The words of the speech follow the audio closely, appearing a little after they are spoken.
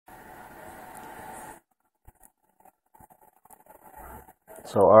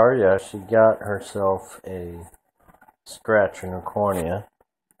So Arya, she got herself a scratch in her cornea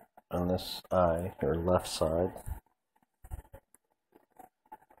on this eye, her left side.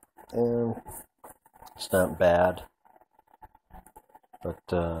 And it's not bad, but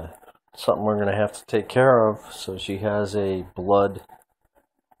something we're going to have to take care of. So she has a blood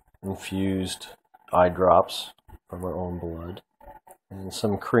infused eye drops from her own blood and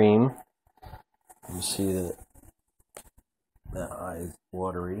some cream. You see that eye is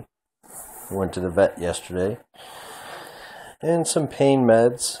watery. I went to the vet yesterday. And some pain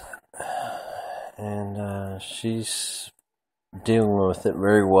meds. And she's dealing with it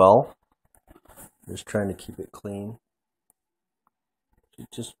very well. Just trying to keep it clean. She's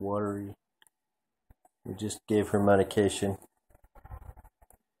just watery. We just gave her medication.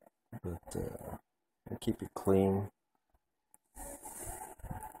 But I keep it clean.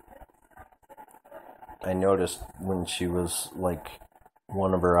 I noticed when she was like,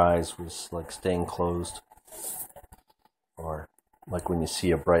 one of her eyes was like staying closed. Or like when you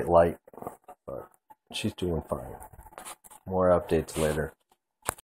see a bright light. But she's doing fine. More updates later.